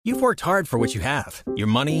You've worked hard for what you have. Your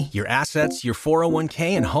money, your assets, your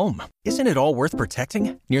 401k, and home. Isn't it all worth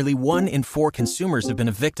protecting? Nearly 1 in 4 consumers have been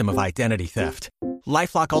a victim of identity theft.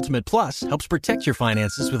 LifeLock Ultimate Plus helps protect your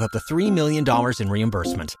finances with up to $3 million in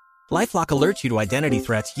reimbursement. LifeLock alerts you to identity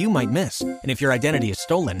threats you might miss. And if your identity is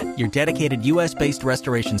stolen, your dedicated U.S.-based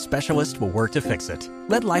restoration specialist will work to fix it.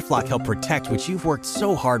 Let LifeLock help protect what you've worked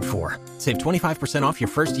so hard for. Save 25% off your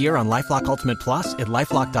first year on LifeLock Ultimate Plus at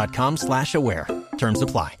LifeLock.com/aware. Terms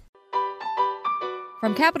apply.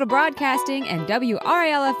 From Capital Broadcasting and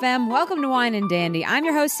WRAL-FM, welcome to Wine and Dandy. I'm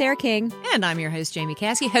your host, Sarah King. And I'm your host, Jamie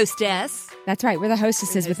Caskey, hostess. That's right, we're the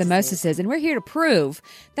hostesses with the mostesses, and we're here to prove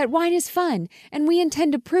that wine is fun, and we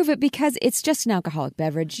intend to prove it because it's just an alcoholic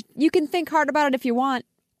beverage. You can think hard about it if you want,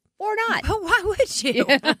 or not. But why would you?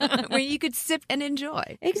 When you could sip and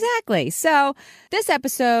enjoy. Exactly. So this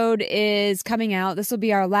episode is coming out. This will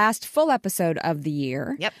be our last full episode of the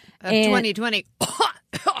year. Yep, of 2020.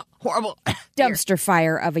 Horrible. Dumpster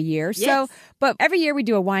fire of a year. Yes. So, but every year we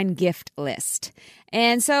do a wine gift list.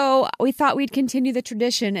 And so we thought we'd continue the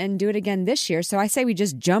tradition and do it again this year. So I say we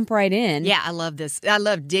just jump right in. Yeah, I love this. I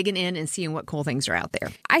love digging in and seeing what cool things are out there.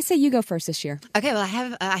 I say you go first this year. Okay, well,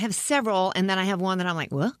 I have several, and then I have one that I'm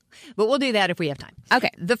like, well, but we'll do that if we have time.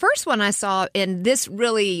 Okay. The first one I saw, and this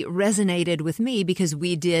really resonated with me because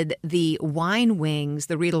we did the Wine Wings,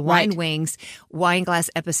 the Riedel Wine Wings wine glass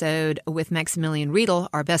episode with Maximilian Riedel,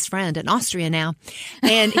 our best friend in Austria now.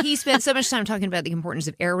 And he spent so much time talking about the importance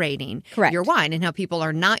of aerating your wine and how people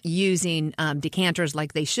are not using decanters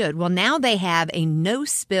like they should. Well, now they have a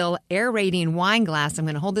no-spill aerating wine glass. I'm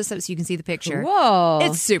going to hold this up so you can see the picture. Whoa.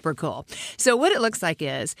 It's super cool. So what it looks like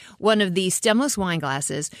is one of these stemless wine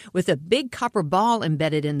glasses with a big copper ball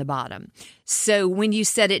embedded in the bottom. So when you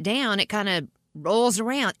set it down, it kind of rolls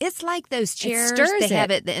around. It's like those chairs they have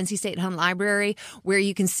at the NC State Home Library where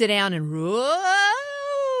you can sit down and roll.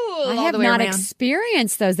 I have not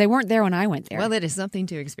experienced those. They weren't there when I went there. Well, it is something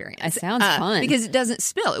to experience. It sounds fun. Because it doesn't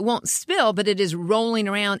spill. It won't spill, but it is rolling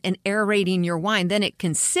around and aerating your wine. Then it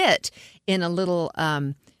can sit in a little,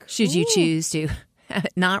 should you choose to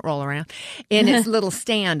not roll around, in its little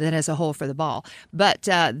stand that has a hole for the ball. But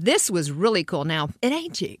this was really cool. Now, it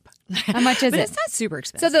ain't cheap. How much is but it? It's not super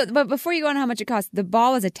expensive. So, but before you go on how much it costs, the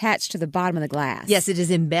ball is attached to the bottom of the glass. Yes, it is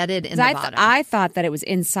embedded in the bottom. I thought that it was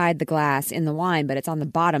inside the glass in the wine, but it's on the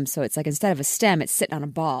bottom. So it's like instead of a stem, it's sitting on a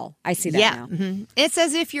ball. I see that now. Mm-hmm. It's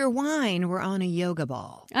as if your wine were on a yoga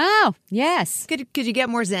ball. Oh, yes. Could you get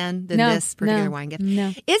more zen than this particular wine gift?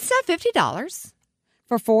 No. It's $50.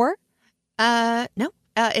 For 4? No.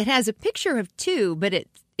 It has a picture of 2, but it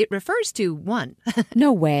refers to 1.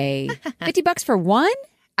 No way. $50 for 1?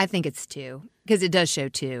 I think it's 2 because it does show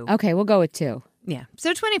 2. Okay, we'll go with 2. Yeah,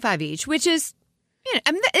 so $25 each, which is,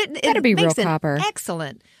 I mean, it better be makes real copper.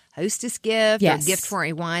 Excellent hostess gift Yes. or gift for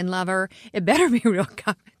a wine lover. It better be real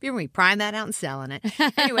copper. We prime that out and selling it.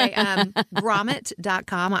 Anyway,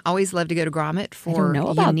 Grommet.com. I always love to go to Grommet for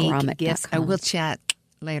unique gifts. I will chat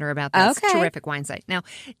later about that. Okay. It's a terrific wine site. Now,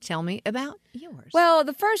 tell me about yours. Well,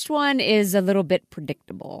 the first one is a little bit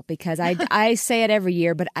predictable because I say it every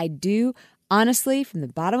year, but I do honestly, from the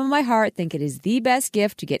bottom of my heart, think it is the best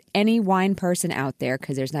gift to get any wine person out there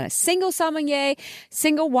because there's not a single sommelier,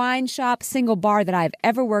 single wine shop, single bar that I've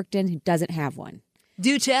ever worked in who doesn't have one.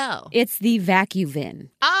 Do tell. It's the VacuVin.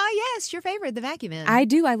 Ah, yes, your favorite, the VacuVin. I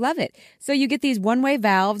do. I love it. So you get these one-way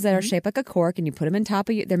valves that are shaped like a cork, and you put them on top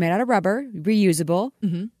of they're made out of rubber, reusable,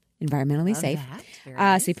 environmentally safe.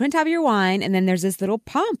 Nice. So you put on top of your wine, and then there's this little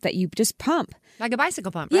pump that you just pump. Like a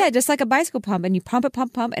bicycle pump, right? Yeah, just like a bicycle pump. And you pump it,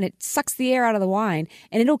 pump, and it sucks the air out of the wine.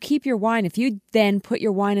 And it'll keep your wine. If you then put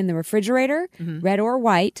your wine in the refrigerator, red or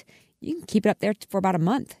white, you can keep it up there for about a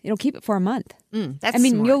month. It'll keep it for a month. That's I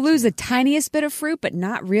mean, smart. you'll lose the tiniest bit of fruit, but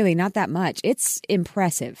not really, not that much. It's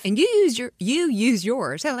impressive. And you use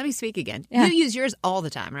yours. Hey, let me speak again. Yeah. You use yours all the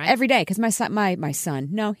time, right? Every day, because my son,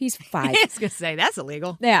 no, he's 5. I was going to say, that's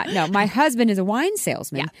illegal. Yeah, no, my husband is a wine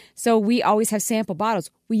salesman. Yeah. So we always have sample bottles.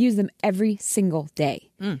 We use them every single day.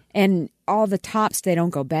 And all the tops, they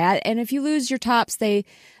don't go bad. And if you lose your tops, well,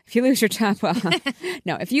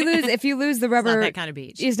 no, if you lose the rubber. It's not that kind of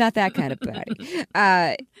beach. It's not that kind of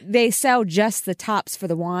party. They sell just the tops for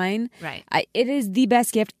the wine. Right. It is the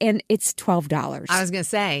best gift, and it's $12. I was going to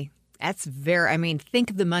say,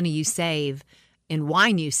 think of the money you save in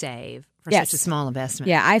wine you save for such a small investment.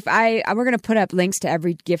 Yeah, we're going to put up links to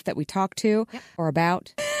every gift that we talk to or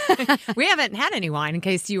about. We haven't had any wine, in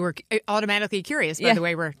case you were automatically curious by the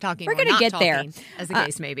way we're talking. We're going to get there, as the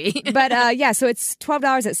case may be. But so it's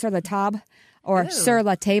 $12 at Sur La Table or Sur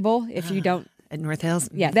La Table if you don't. At North Hills?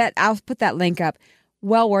 Yeah, I'll put that link up.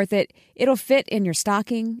 Well worth it. It'll fit in your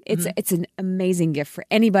stocking. It's an amazing gift for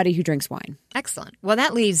anybody who drinks wine. Excellent. Well,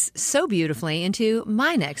 that leads so beautifully into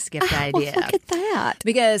my next gift idea. Well, look at that.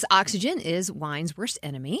 Because oxygen is wine's worst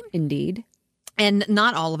enemy. Indeed. And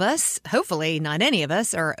not all of us, hopefully not any of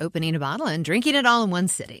us, are opening a bottle and drinking it all in one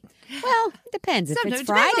sitting. Well, it depends. If it's Depends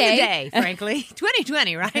Friday. on the day, frankly.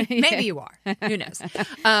 2020, right? Maybe you are. Who knows?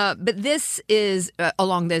 But this is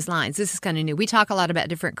along those lines. This is kind of new. We talk a lot about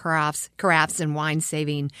different carafes and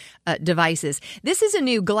wine-saving devices. This is a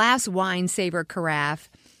new glass wine saver carafe.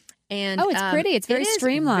 And, it's pretty. It's very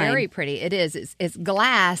streamlined. Very pretty. It is. It's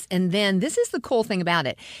glass. And then this is the cool thing about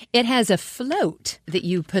it. It has a float that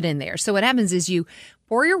you put in there. So what happens is you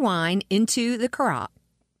pour your wine into the carafe.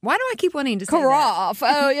 Why do I keep wanting to say Carafe.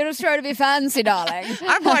 Oh, you're just trying to be fancy, darling.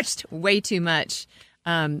 I've watched way too much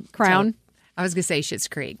Crown. I was going to say Schitt's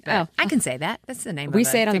Creek, but I can say that. That's the name of it. We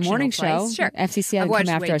say it on the morning show. Sure. FCC hasn't come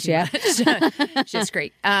after us yet. Schitt's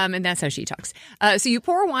Creek. And that's how she talks. So you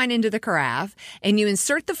pour wine into the carafe, and you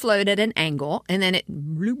insert the float at an angle, and then it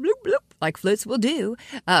bloop, bloop, bloop, like floats will do,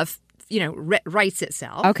 rights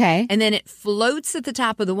itself. Okay. And then it floats at the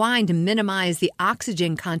top of the wine to minimize the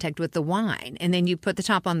oxygen contact with the wine. And then you put the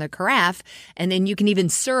top on the carafe, and then you can even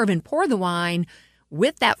serve and pour the wine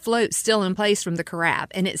with that float still in place from the carafe.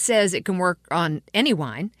 And it says it can work on any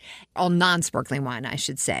wine, on non-sparkling wine, I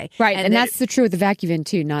should say. Right, and that's the true with the vacuum in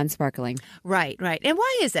too, non-sparkling. Right. And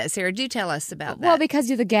why is that, Sarah? Do tell us about that. Well, because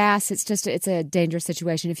of the gas, it's a dangerous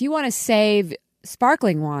situation. If you want to save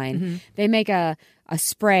sparkling wine, they make a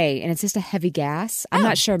spray, and it's just a heavy gas. I'm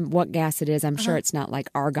not sure what gas it is. I'm sure it's not like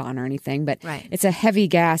argon or anything, but it's a heavy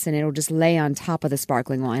gas, and it'll just lay on top of the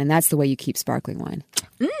sparkling wine, and that's the way you keep sparkling wine.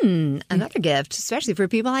 Another gift, especially for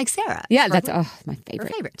people like Sarah. Yeah, that's my favorite.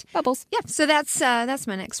 Her favorite. Bubbles. Yeah, so that's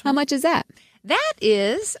my next one. How much is that? That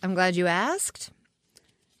is, I'm glad you asked.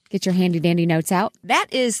 Get your handy dandy notes out. That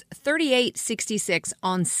is $38.66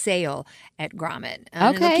 on sale at Grommet. Okay.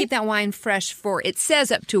 And it'll keep that wine fresh for, it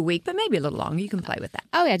says up to a week, but maybe a little longer. You can play with that.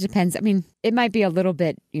 Oh, yeah, it depends. I mean, it might be a little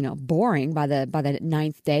bit, boring by the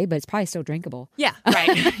ninth day, but it's probably still drinkable. Yeah,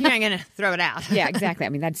 right. You ain't going to throw it out. Yeah, exactly. I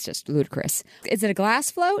mean, that's just ludicrous. Is it a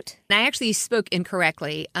glass float? I actually spoke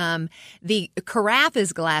incorrectly. The carafe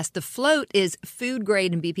is glass. The float is food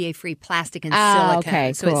grade and BPA-free plastic and silicone.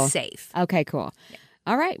 Okay, so cool. it's safe. Okay, cool. Yeah.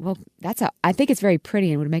 All right. Well, I think it's very pretty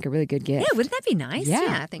and would make a really good gift. Yeah, wouldn't that be nice?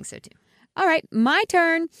 Yeah, I think so too. All right, my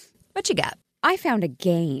turn. What you got? I found a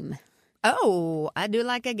game. Oh, I do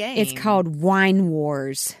like a game. It's called Wine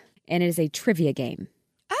Wars, and it is a trivia game.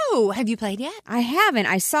 Oh, have you played yet? I haven't.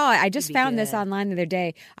 I saw it. I just found this online the other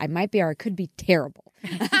day. I might be, or it could be terrible.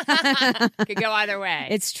 Could go either way.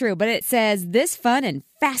 It's true, but it says this fun and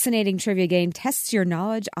fascinating trivia game tests your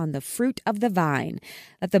knowledge on the fruit of the vine.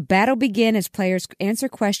 Let the battle begin as players answer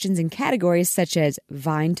questions in categories such as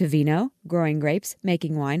vine to vino, growing grapes,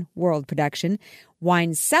 making wine, world production,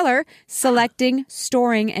 wine cellar, selecting,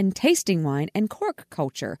 storing, and tasting wine, and cork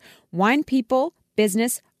culture, wine people,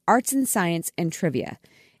 business, arts and science, and trivia.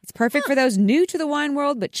 It's perfect for those new to the wine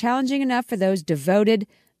world, but challenging enough for those devoted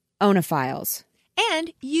onophiles.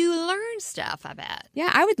 And you learn stuff, I bet.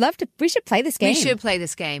 Yeah, I would love to. We should play this game. We should play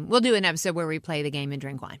this game. We'll do an episode where we play the game and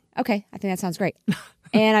drink wine. Okay, I think that sounds great.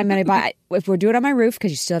 And I'm going to buy, if we'll do it on my roof,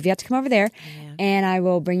 because you still have yet to come over there, and I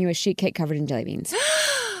will bring you a sheet cake covered in jelly beans.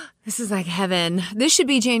 This is like heaven. This should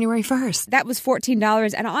be January 1st. That was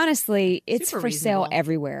 $14, and honestly, it's Super for sale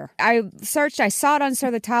everywhere. I searched, I saw it on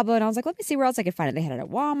Sur La Table, and I was like, let me see where else I could find it. They had it at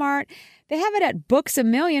Walmart. They have it at Books A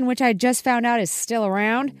Million, which I just found out is still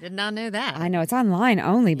around. Did not know that. I know, it's online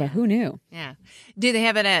only, but who knew? Yeah. Do they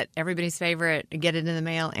have it at everybody's favorite, get it in the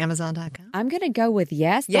mail, Amazon.com? I'm going to go with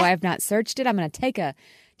yes, though I have not searched it. I'm going to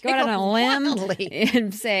go out on a limb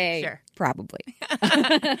and say probably.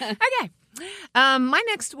 Okay. My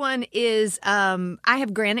next one is I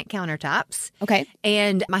have granite countertops. Okay.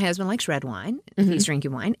 And my husband likes red wine. He's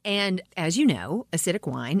drinking wine. And as you know, acidic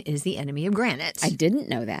wine is the enemy of granite. I didn't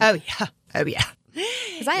know that. Oh, yeah.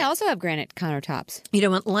 Because I also have granite countertops. You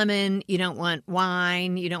don't want lemon. You don't want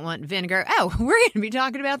wine. You don't want vinegar. Oh, we're going to be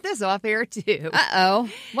talking about this off air, too. Uh-oh.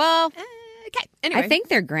 Well, okay. Anyway. I think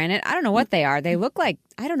they're granite. I don't know what they are. They look like,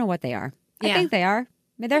 I don't know what they are. I think they are. I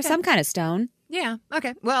mean, they're some kind of stone. Yeah.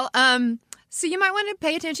 Okay. Well, so you might want to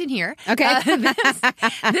pay attention here. Okay.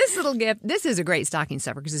 This little gift, this is a great stocking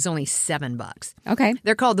stuffer because it's only $7. Okay.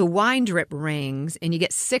 They're called the wine drip rings, and you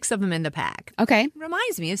get 6 of them in the pack. Okay.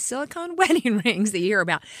 Reminds me of silicone wedding rings that you hear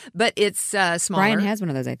about, but it's smaller. Brian has one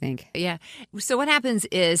of those, I think. Yeah. So what happens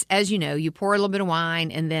is, as you know, you pour a little bit of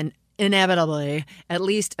wine, and then inevitably, at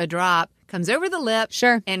least a drop comes over the lip,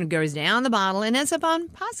 Sure. and goes down the bottle and ends up on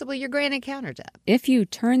possibly your granite countertop. If you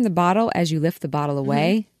turn the bottle as you lift the bottle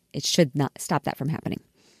away, it should not stop that from happening.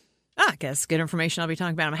 I guess good information I'll be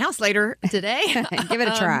talking about in my house later today. Give it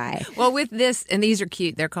a try. Well, with this, and these are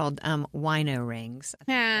cute, they're called wino rings.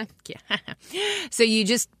 Yeah. So you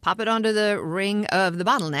just pop it onto the ring of the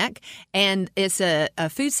bottleneck, and it's a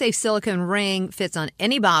food-safe silicone ring, fits on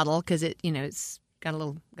any bottle because it's got a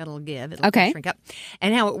little give. It'll Okay. shrink up.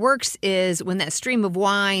 And how it works is when that stream of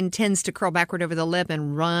wine tends to curl backward over the lip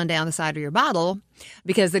and run down the side of your bottle,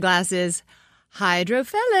 because the glass is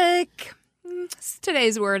hydrophilic. It's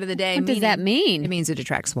today's word of the day. What does that mean? It means it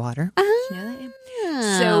attracts water. Oh, Did you know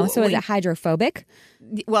that? so is it hydrophobic?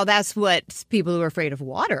 Well, that's what people who are afraid of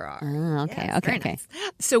water are. Oh, okay, Yes, okay, very okay. nice.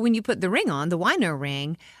 So when you put the ring on, the wino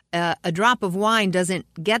ring, a drop of wine doesn't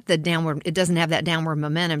get the downward, it doesn't have that downward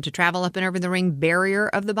momentum to travel up and over the ring barrier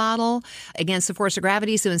of the bottle against the force of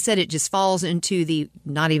gravity. So instead it just falls into you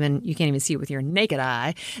can't even see it with your naked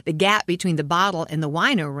eye, the gap between the bottle and the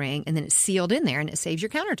wino ring, and then it's sealed in there and it saves your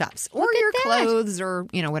countertops or Look at your that. clothes or,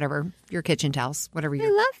 whatever, your kitchen towels, whatever I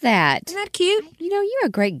you're. love that. Isn't that cute? You're a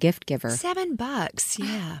great gift giver. $7.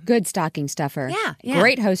 Yeah. Good stocking stuffer. Yeah.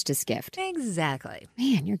 Great hostess gift. Exactly.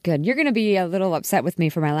 Man, you're good. You're going to be a little upset with me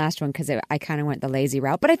for my last one because I kind of went the lazy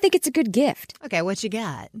route, but I think it's a good gift. Okay, what you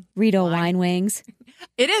got? Riedel wine wings.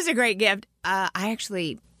 It is a great gift. I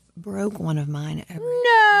actually broke one of mine.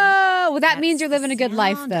 No, well, that means you're living a good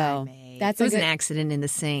life, sound I though. made. That's It was a an good. accident in the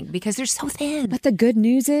sink because they're so thin. But the good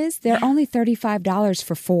news is they're only $35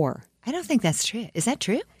 for 4. I don't think that's true. Is that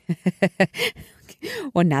true?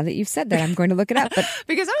 Well, now that you've said that, I'm going to look it up. But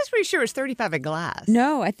Because I was pretty sure it's $35 a glass.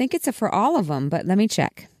 no, I think it's for all of them. But let me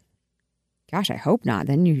check. Gosh, I hope not.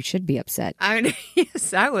 Then you should be upset. I mean,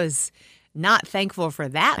 yes, I was not thankful for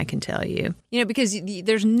that, I can tell you. Because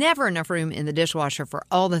there's never enough room in the dishwasher for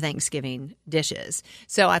all the Thanksgiving dishes.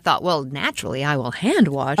 So I thought, well, naturally, I will hand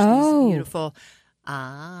wash Oh. these beautiful.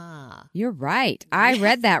 You're right. I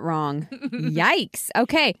read that wrong. Yikes.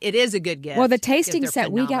 Okay. It is a good gift. Well, the because tasting they're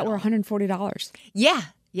set we got were phenomenal. $140.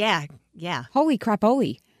 Yeah. Holy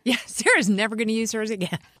crapoli. Yeah, Sarah's never going to use hers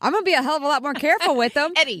again. I'm going to be a hell of a lot more careful with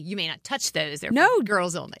them. Eddie, you may not touch those. They're No. for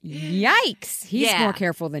girls only. Yikes. He's Yeah. more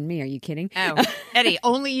careful than me. Are you kidding? Oh, Eddie,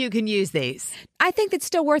 only you can use these. I think that's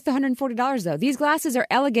still worth the $140, though. These glasses are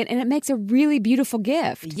elegant, and it makes a really beautiful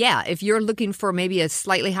gift. Yeah, if you're looking for maybe a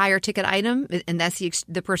slightly higher ticket item, and that's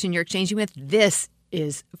the person you're exchanging with, this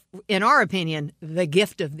is, in our opinion, the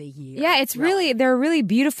gift of the year. Yeah, they're really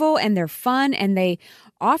beautiful, and they're fun, and they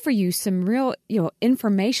offer you some real,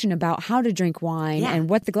 information about how to drink wine Yeah. and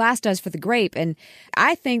what the glass does for the grape. And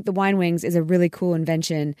I think the Wine Wings is a really cool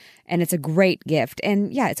invention, and it's a great gift.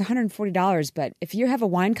 And yeah, it's $140, but if you have a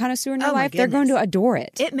wine connoisseur in your Oh, my life, they're going to goodness. adore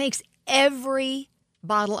it. It makes every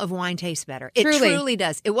bottle of wine taste better. It Truly. truly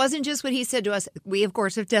does. It wasn't just what he said to us. We, of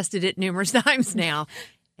course, have tested it numerous times now,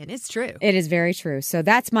 and it's true. It is very true. So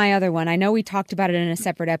that's my other one. I know we talked about it in a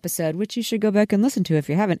separate episode, which you should go back and listen to if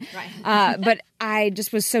you haven't. Right. But I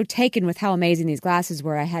just was so taken with how amazing these glasses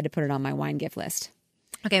were, I had to put it on my wine gift list.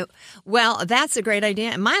 Okay, well, that's a great idea.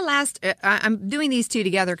 And my last, I'm doing these two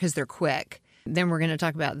together because they're quick. Then we're going to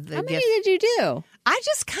talk about the How many gift. did you do? I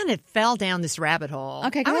just kind of fell down this rabbit hole.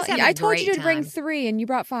 Okay, I was having I a told you great to bring time. 3 and you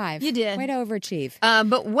brought 5. You did. Way to overachieve.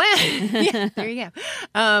 But when, yeah, there you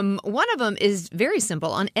go. One of them is very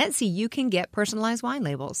simple. On Etsy, you can get personalized wine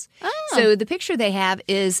labels. Oh. So the picture they have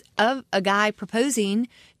is of a guy proposing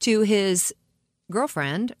to his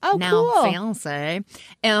girlfriend, Oh, now cool. fiance,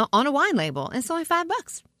 on a wine label. And it's only $5.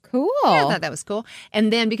 Cool. Yeah, I thought that was cool.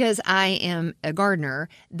 And then because I am a gardener,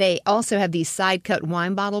 they also have these side cut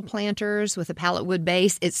wine bottle planters with a pallet wood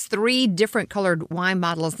base. It's 3 different colored wine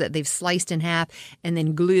bottles that they've sliced in half and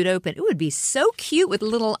then glued open. It would be so cute with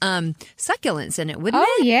little succulents in it, wouldn't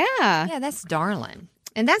Oh, it? yeah. Yeah, that's darling.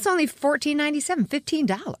 And that's only $14.97,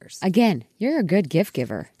 $15. Again, you're a good gift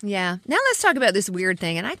giver. Yeah. Now let's talk about this weird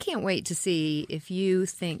thing. And I can't wait to see if you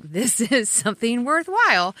think this is something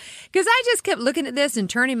worthwhile. Because I just kept looking at this and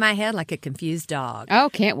turning my head like a confused dog. Oh,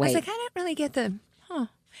 can't I was wait. like, I don't really get the,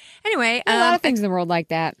 Anyway. There are a lot of things in the world like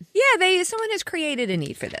that. Yeah, someone has created a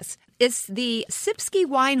need for this. It's the Sipsky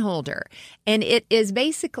wine holder. And it is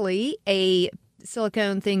basically a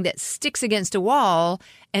silicone thing that sticks against a wall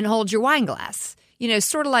and holds your wine glass.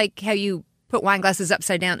 Sort of like how you put wine glasses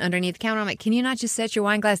upside down underneath the counter. I'm like, can you not just set your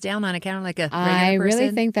wine glass down on a counter like a regular I really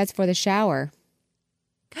person? think that's for the shower.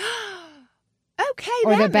 Okay,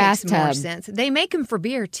 Or that the makes more bathtub. sense. They make them for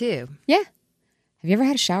beer, too. Yeah. Have you ever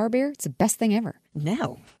had a shower beer? It's the best thing ever.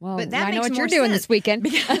 No. Well, but that I know makes what you're more doing sense. this weekend.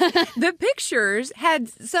 The pictures had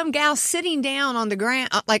some gal sitting down on the ground,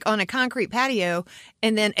 like on a concrete patio,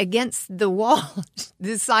 and then against the wall,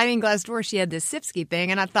 this sliding glass door, she had this Sipsky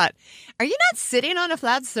thing. And I thought, are you not sitting on a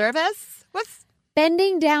flat surface? What's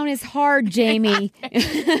Bending down is hard, Jamie.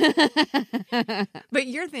 But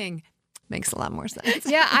your thing makes a lot more sense.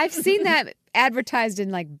 Yeah, I've seen that advertised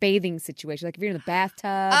in like bathing situations. Like if you're in the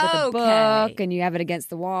bathtub with a Okay. book and you have it against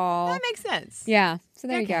the wall. That makes sense. Yeah, so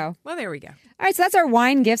there you Okay. go. Well, there we go. All right, so that's our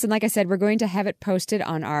wine gifts. And like I said, we're going to have it posted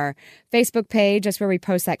on our Facebook page. That's where we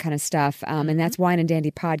post that kind of stuff. And that's Wine and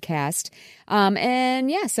Dandy Podcast. And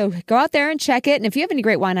yeah, so go out there and check it. And if you have any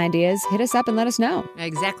great wine ideas, hit us up and let us know.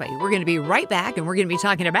 Exactly. We're going to be right back, and we're going to be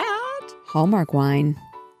talking about... Hallmark wine.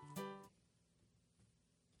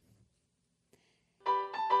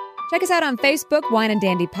 Check us out on Facebook, Wine and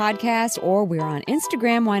Dandy Podcast, or we're on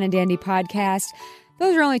Instagram, Wine and Dandy Podcast.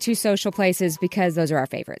 Those are only two social places because those are our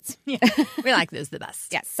favorites. We like those the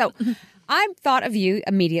best. Yes. So I thought of you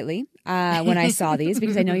immediately when I saw these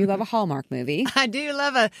because I know you love a Hallmark movie. I do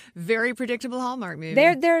love a very predictable Hallmark movie.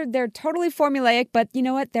 They're totally formulaic, but you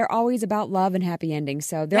know what? They're always about love and happy endings.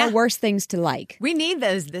 So there are worse things to like. We need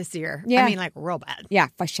those this year. Yeah. I mean, like, real bad. Yeah,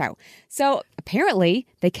 for sure. So apparently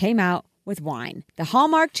they came out with wine. The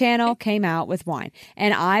Hallmark Channel came out with wine.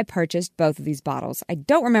 And I purchased both of these bottles. I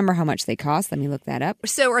don't remember how much they cost. Let me look that up.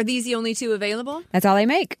 So are these the only two available? That's all they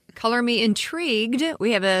make. Color me intrigued.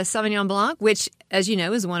 We have a Sauvignon Blanc, which, as you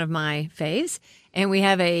know, is one of my faves. And we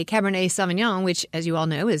have a Cabernet Sauvignon, which, as you all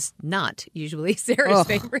know, is not usually Sarah's Ugh,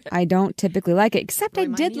 favorite. I don't typically like it, except I Really,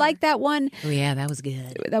 mine did either. like that one, Oh, yeah, that was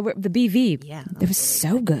good. the BV. Yeah, It was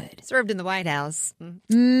so good. Served in the White House. Mhm.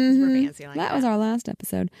 We're fancy like That was our last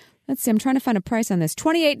episode. Let's see. I'm trying to find a price on this.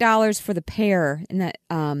 $28 for the pair, and that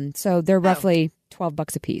so they're roughly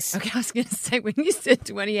 $12 a piece. Okay, I was going to say, when you said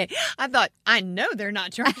 28, I thought, I know they're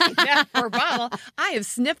not charging that per bottle. I have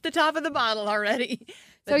sniffed the top of the bottle already.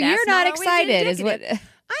 But So that's you're not always excited, is what? indicative.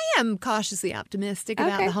 I am cautiously optimistic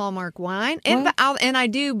about Okay. the Hallmark wine. And I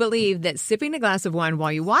do believe that sipping a glass of wine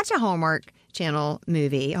while you watch a Hallmark Channel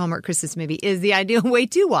movie, Hallmark Christmas movie, is the ideal way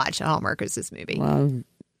to watch a Hallmark Christmas movie. Well,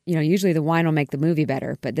 you know, usually the wine will make the movie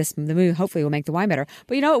better, but the movie hopefully will make the wine better.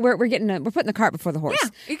 But you know what? We're putting the cart before the horse. Yeah,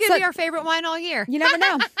 it could So- be our favorite wine all year. You never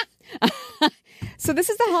know. So this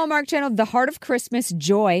is the Hallmark Channel, The Heart of Christmas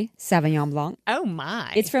Joy Sauvignon Blanc. Oh,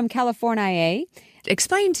 my. It's from California.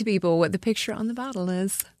 Explain to people what the picture on the bottle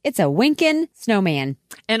is. It's a winking snowman,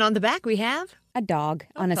 And on the back, we have a dog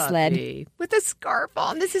on a sled. puppy with a scarf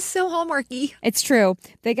on. This is so Hallmarky. It's true.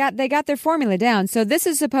 They got their formula down. So this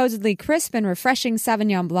is supposedly crisp and refreshing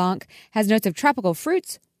Sauvignon Blanc. Has notes of tropical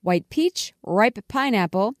fruits, white peach, ripe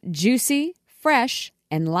pineapple, juicy, fresh,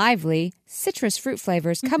 and lively citrus fruit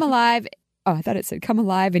flavors. Come alive. Oh, I thought it said come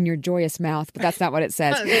alive in your joyous mouth, but that's not what it I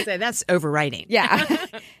says. was going to say, that's overwriting. Yeah.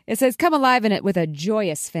 It says come alive in it with a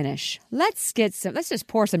joyous finish. Let's just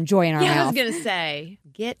pour some joy in our Yeah, I was mouth. going to say,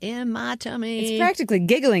 get in my tummy. It's practically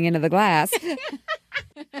giggling into the glass.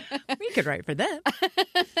 We could write for that.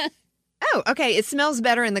 Oh, okay. It smells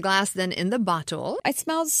better in the glass than in the bottle. It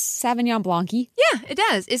smells Sauvignon Blanc-y. Yeah, it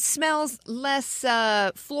does. It smells less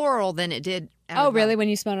floral than it did. Out Oh, of the really? When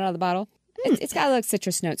you smell it out of the bottle? It's got like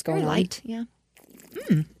citrus notes going Very on. light, yeah.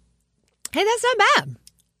 Hey, that's not bad.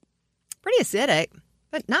 Pretty acidic,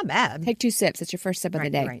 but not bad. Take 2 sips. It's your first sip of the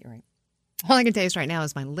day. Right. All I can taste right now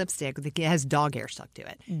is my lipstick that has dog hair stuck to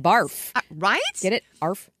it. Barf. Right? Get it?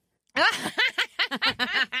 Arf.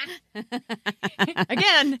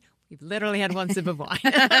 Again, we've literally had one sip of wine.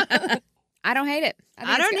 I don't hate it.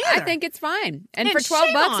 I don't I either. think it's fine. And And for $12,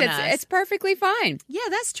 shame on us. it's perfectly fine. Yeah,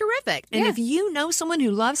 that's terrific. And Yeah. if you know someone who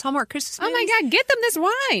loves Hallmark Christmas Oh my movies, God, get them this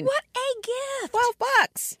wine. what a gift.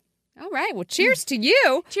 $12. All right. Well, cheers to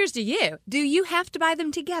you. Cheers to you. Do you have to buy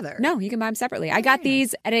them together? No, you can buy them separately. I got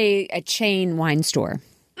these at a chain wine store.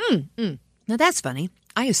 Now, that's funny.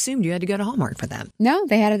 I assumed you had to go to Hallmark for that. No,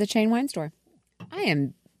 they had it at the chain wine store. I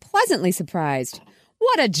am pleasantly surprised.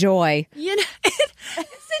 What a joy. You know,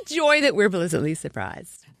 it's a joy that we're pleasantly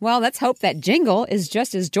surprised. Well, let's hope that Jingle is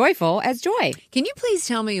just as joyful as Joy. Can you please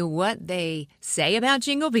tell me what they say about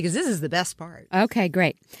Jingle? Because this is the best part. Okay,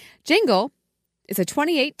 great. Jingle is a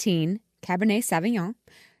 2018 Cabernet Sauvignon.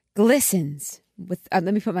 Glistens with. Let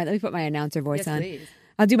me put my announcer voice on. please.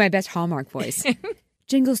 I'll do my best Hallmark voice.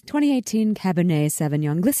 Jingle's 2018 Cabernet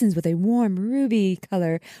Sauvignon glistens with a warm ruby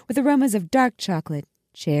color with aromas of dark chocolate,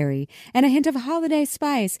 cherry, and a hint of holiday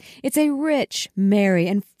spice. It's a rich, merry,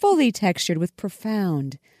 and fully textured with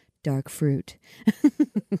profound dark fruit.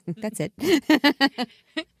 That's it.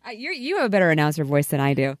 You have a better announcer voice than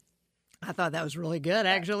I do. I thought that was really good,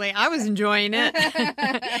 actually. I was enjoying it.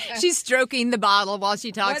 She's stroking the bottle while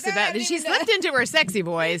she talks about it. She slipped into her sexy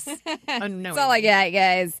voice. That's all I got,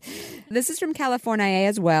 guys. This is from California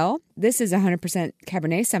as well. This is 100%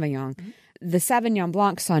 Cabernet Sauvignon. The Sauvignon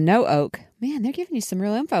Blanc saw no oak. Man, they're giving you some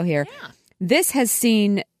real info here. Yeah. This has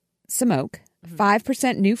seen some oak,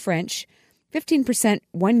 5% new French, 15%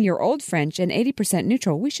 1-year-old French, and 80%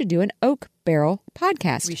 neutral. We should do an oak barrel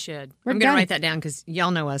podcast. We should. We're I'm going done. to write that down because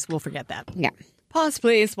y'all know us. We'll forget that. Yeah. Pause,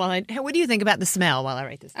 please. What do you think about the smell while I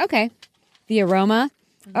write this? Okay. The aroma.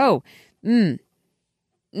 Oh.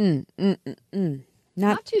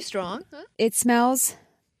 Not too strong. Huh? It smells.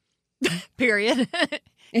 Period.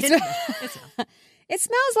 It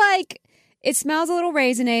smells a little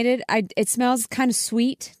raisinated. It smells kind of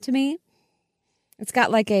sweet to me. It's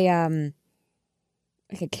got like a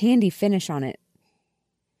candy finish on it.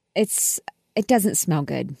 It doesn't smell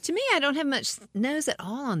good. To me, I don't have much nose at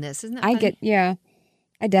all on this. Isn't that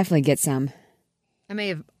I definitely get some. I may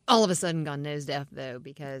have all of a sudden gone nose deaf though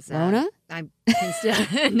because Rona? I can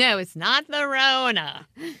still no, it's not the Rona.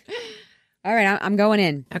 All right, I'm going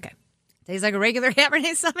in. Okay. Tastes like a regular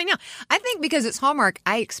Cabernet Sauvignon. I think because it's Hallmark,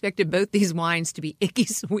 I expected both these wines to be icky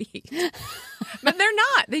sweet. But they're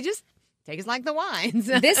not. They just taste like the wines.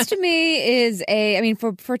 This to me is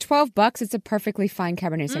for $12, it's a perfectly fine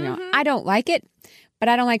Cabernet Sauvignon. I don't like it, but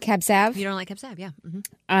I don't like Cab Sav. You don't like Cab Sav, yeah.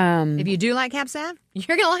 Mm-hmm. If you do like Cab Sav,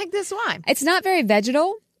 you're going to like this wine. It's not very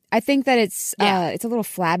vegetal. I think that it's a little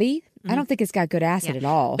flabby. I don't think it's got good acid at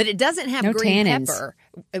all. But it doesn't have No green tannins. pepper,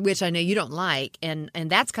 which I know you don't like, and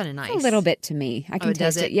that's kind of nice. A little bit to me. I can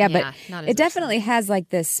does taste it? it. Yeah, Yeah, but not as it much definitely has like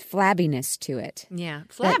this flabbiness to it. Yeah.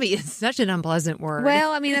 Flabby is such an unpleasant word.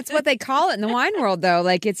 Well, I mean, that's what they call it in the wine world, though.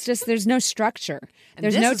 Like, it's just, there's no structure. And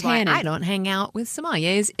There's this no is why tannin. I don't hang out with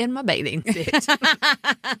sommeliers in my bathing suit.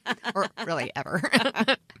 Or really ever.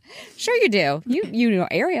 Sure you do. You know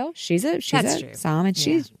Ariel. She's a That's true. Som, and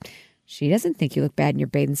Yeah. she doesn't think you look bad in your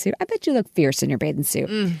bathing suit. I bet you look fierce in your bathing suit.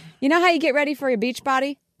 You know how you get ready for your beach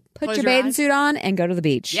body? Put Close your your bathing eyes. suit on and go to the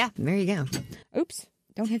beach. Yeah, there you go. Oops.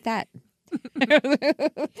 Don't hit that.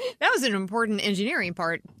 That was an important engineering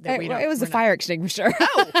part that we don't. It was a fire extinguisher.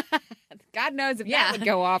 Oh, God knows if Yeah. that would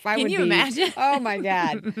go off. I Can would you be. imagine? Oh my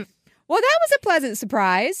God. Well, that was a pleasant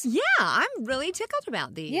surprise. yeah, I'm really tickled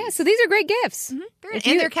about these. Yeah, so these are great gifts. And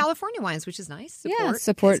they're California wines, which is nice.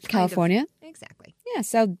 Support is kind of- California. exactly. Yeah,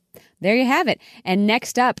 so there you have it. And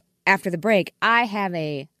next up, after the break, I have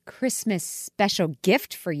a Christmas special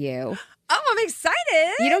gift for you. Oh, I'm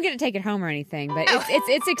excited. You don't get to take it home or anything, but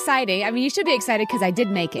it's exciting. I mean, you should be excited because I did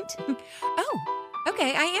make it. Oh,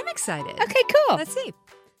 okay. I am excited. Okay, cool. Let's see.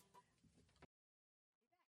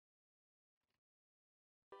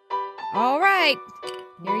 All right.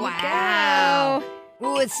 Here Wow. you go.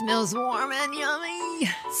 Oh, it smells warm and yummy.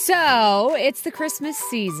 So it's the Christmas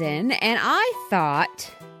season, and I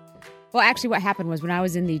thought, well, actually, what happened was when I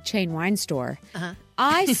was in the chain wine store,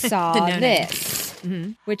 I saw No, no. this,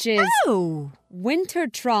 which is Oh.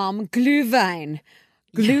 Wintertraum Glühwein.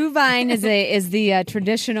 Glühwein is the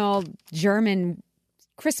traditional German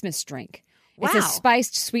Christmas drink. It's a Wow.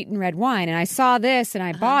 spiced, sweetened red wine, and I saw this and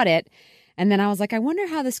I bought it, and then I was like, I wonder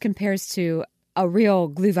how this compares to a real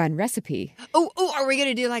Glühwein recipe. Oh, are we going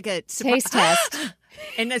to do like a Taste test.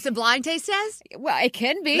 And it's a blind taste test? Well, it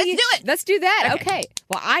can be. Let's do it. Let's do that. Okay. Okay.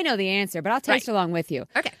 Well, I know the answer, but I'll taste along with you.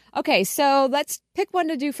 Okay. Okay, so let's pick one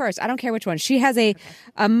to do first. I don't care which one. She has a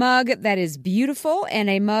mug that is beautiful and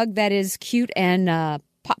a mug that is cute and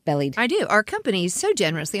pot-bellied. I do. Our company so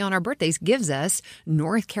generously on our birthdays gives us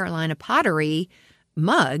North Carolina pottery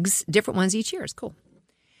mugs, different ones each year. It's cool.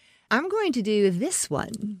 I'm going to do this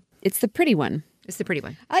one. It's the pretty one. It's the pretty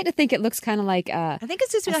one. I like to think it looks kind of like I think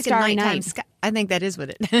it's just A like a starry nighttime night. sky. I think that is what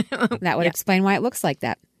it. that would explain why it looks like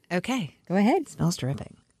that. Okay. Go ahead. Smells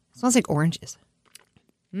terrific. Smells like oranges.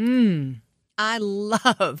 I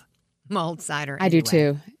love mulled cider. I do anyway.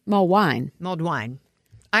 too. Mulled wine. Mulled wine.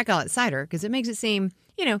 I call it cider because it makes it seem,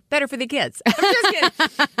 better for the kids. I'm just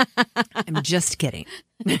kidding. I'm just kidding.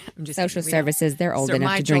 I'm just Social kidding. We don't- services, they're old So enough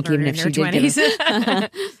my to drink children even if are in she their did give 20s.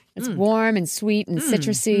 it. It's warm and sweet and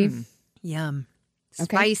citrusy. Yum.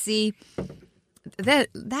 Okay. Spicy. That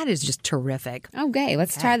is just terrific. Okay,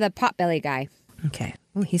 let's try the potbelly guy. Okay.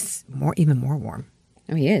 Oh, he's even more warm.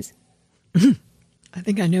 Oh, he is. I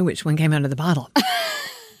think I know which one came out of the bottle.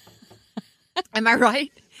 Am I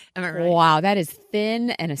right? Am I right? Wow, that is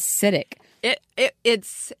thin and acidic.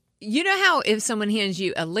 It's how if someone hands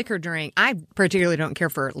you a liquor drink, I particularly don't care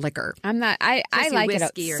for liquor. I'm not. I Especially like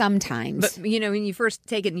whiskey it or- sometimes. But when you first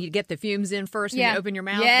take it and you get the fumes in first and Yeah. you open your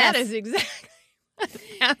mouth, Yes. that is exactly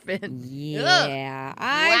what happened. Yeah.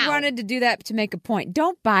 I Wow. wanted to do that to make a point.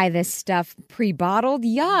 Don't buy this stuff pre-bottled.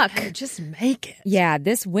 Yuck. Oh, just make it. Yeah,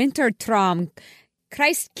 this Wintertraum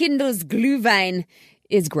Christkindl's Glühwein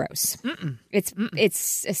is gross. It's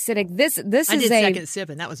acidic. This I is did a second sip,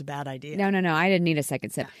 and that was a bad idea. No. I didn't need a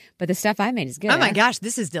second sip. But the stuff I made is good. Oh my gosh,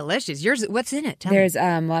 this is delicious. Yours, what's in it? Tell me. There's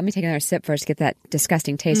well, let me take another sip first to get that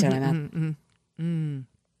disgusting taste out of my mouth.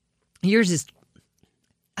 Yours is.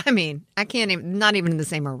 I mean, I can't even. Not even in the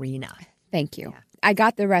same arena. Thank you. I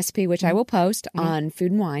got the recipe, which I will post on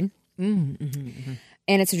Food and Wine.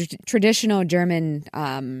 And it's a traditional German.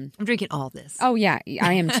 I'm drinking all this. Oh, yeah,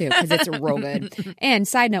 I am too, because it's real good. And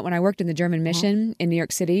side note, when I worked in the German Mission in New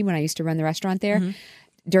York City, when I used to run the restaurant there,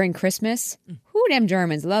 during Christmas, who them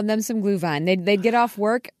Germans love them some Glühwein. They'd get off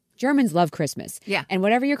work. Germans love Christmas. Yeah. And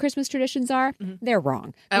whatever your Christmas traditions are, they're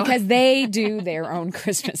wrong. Because they do their own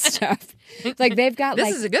Christmas stuff. Like they've got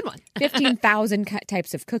This is a good one. 15,000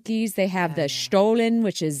 types of cookies. They have the Stollen,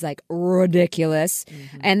 which is like ridiculous.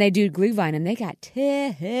 And they do Glühwein, and they got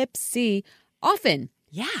tipsy often.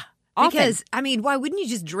 Yeah. Often. Because, I mean, why wouldn't you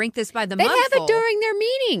just drink this by the They month? have it during their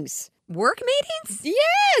meetings. Work meetings?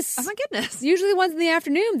 Yes. Oh, my goodness. Usually the ones in the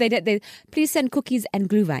afternoon. They please send cookies and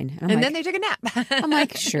Glühwein. And then they took a nap. I'm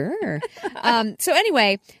like, sure. So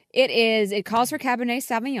anyway, it calls for Cabernet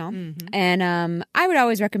Sauvignon. And I would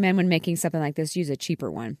always recommend when making something like this, use a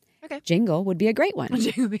cheaper one. Okay. Jingle would be a great one.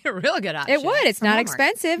 It would be a real good option. It would. It's from not Walmart.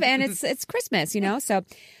 expensive, and it's Christmas, you know. So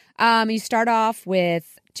you start off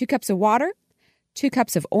with 2 cups of water, 2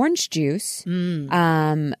 cups of orange juice.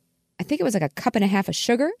 I think it was like a cup and a half of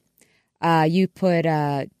sugar. You put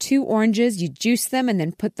 2 oranges, you juice them, and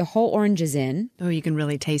then put the whole oranges in. Oh, you can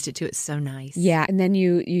really taste it too. It's so nice. Yeah, and then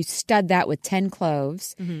you stud that with 10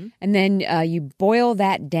 cloves, and then you boil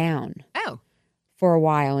that down Oh, for a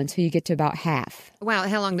while until you get to about half. wow.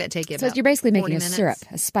 How long did that take you? So About you're basically 40 making a minutes? syrup,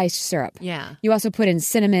 a spiced syrup. Yeah. You also put in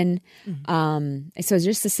cinnamon. So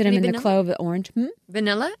just the cinnamon, the vanilla? clove, the orange.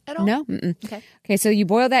 Vanilla at all? No. Mm-mm. Okay. Okay, so you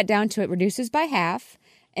boil that down to it reduces by half,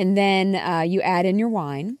 and then you add in your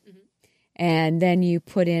wine, and then you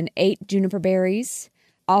put in 8 juniper berries,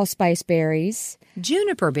 allspice berries,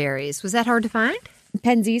 Juniper berries. Was that hard to find?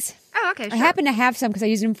 Penzies. Oh, okay. Sure. I happen to have some because I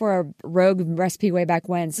used them for a rogue recipe way back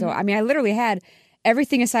when. So, I mean, I literally had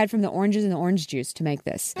everything aside from the oranges and the orange juice to make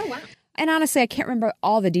this. Oh, wow. And honestly, I can't remember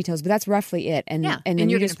all the details, but that's roughly it. And Yeah. and And then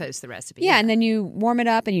you're you going just to post the recipe. yeah, and then you warm it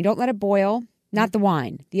up and you don't let it boil. Not the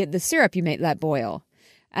wine, the syrup you let boil,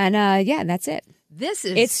 and yeah, that's it. This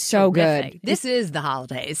is It's so terrific. good. This is the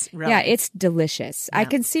holidays. Really. Yeah, it's delicious. I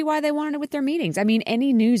can see why they wanted it with their meetings. I mean,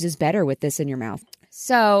 any news is better with this in your mouth.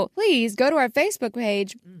 So please go to our Facebook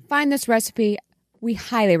page, find this recipe. We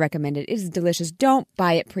highly recommend it. It is delicious. Don't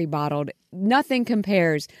buy it pre-bottled. Nothing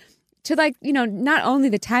compares to, like, you know, not only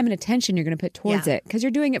the time and attention you're going to put towards Yeah. it, because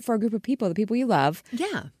you're doing it for a group of people, the people you love,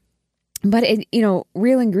 Yeah. but it, you know,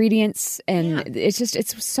 real ingredients, and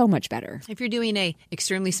it's so much better. If you're doing a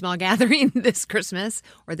extremely small gathering this Christmas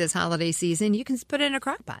or this holiday season, you can put it in a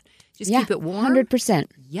crock pot. Just keep it warm. 100%.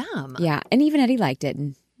 Yum. Yeah, and even Eddie liked it,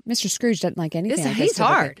 and Mr. Scrooge doesn't like anything. like this He's stuff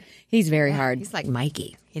like hard. that. He's very hard. He's like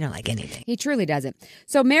Mikey. He don't like anything. He truly doesn't.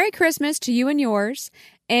 So Merry Christmas to you and yours,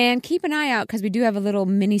 and keep an eye out because we do have a little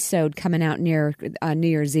mini-sode coming out near New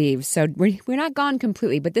Year's Eve. So we're not gone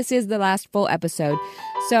completely, but this is the last full episode.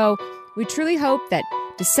 So we truly hope that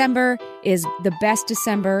December is the best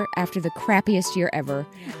December after the crappiest year ever.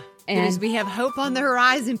 Because we have hope on the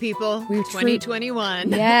horizon, people. We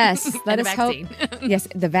 2021. Yes, let And a us hope. vaccine. Yes,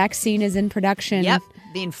 the vaccine is in production. Yep.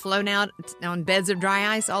 Being flown out on beds of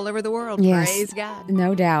dry ice all over the world. Yes. Praise God.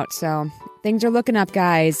 No doubt. So things are looking up,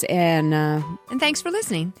 guys. And And thanks for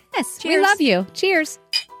listening. yes, we Cheers. love you. Cheers.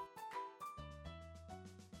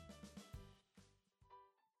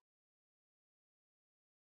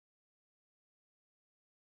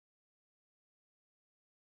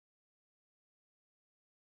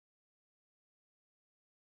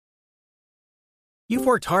 You've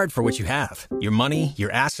worked hard for what you have. Your money,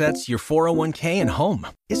 your assets, your 401k, and home.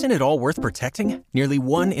 Isn't it all worth protecting? Nearly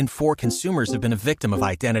 1 in 4 consumers have been a victim of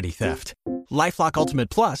identity theft. LifeLock Ultimate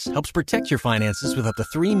Plus helps protect your finances with up to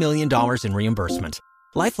 $3 million in reimbursement.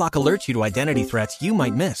 LifeLock alerts you to identity threats you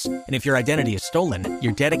might miss. And if your identity is stolen,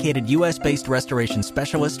 your dedicated U.S.-based restoration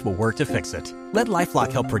specialist will work to fix it. Let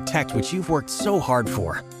LifeLock help protect what you've worked so hard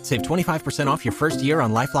for. Save 25% off your first year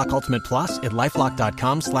on LifeLock Ultimate Plus at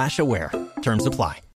LifeLock.com/aware. Terms apply.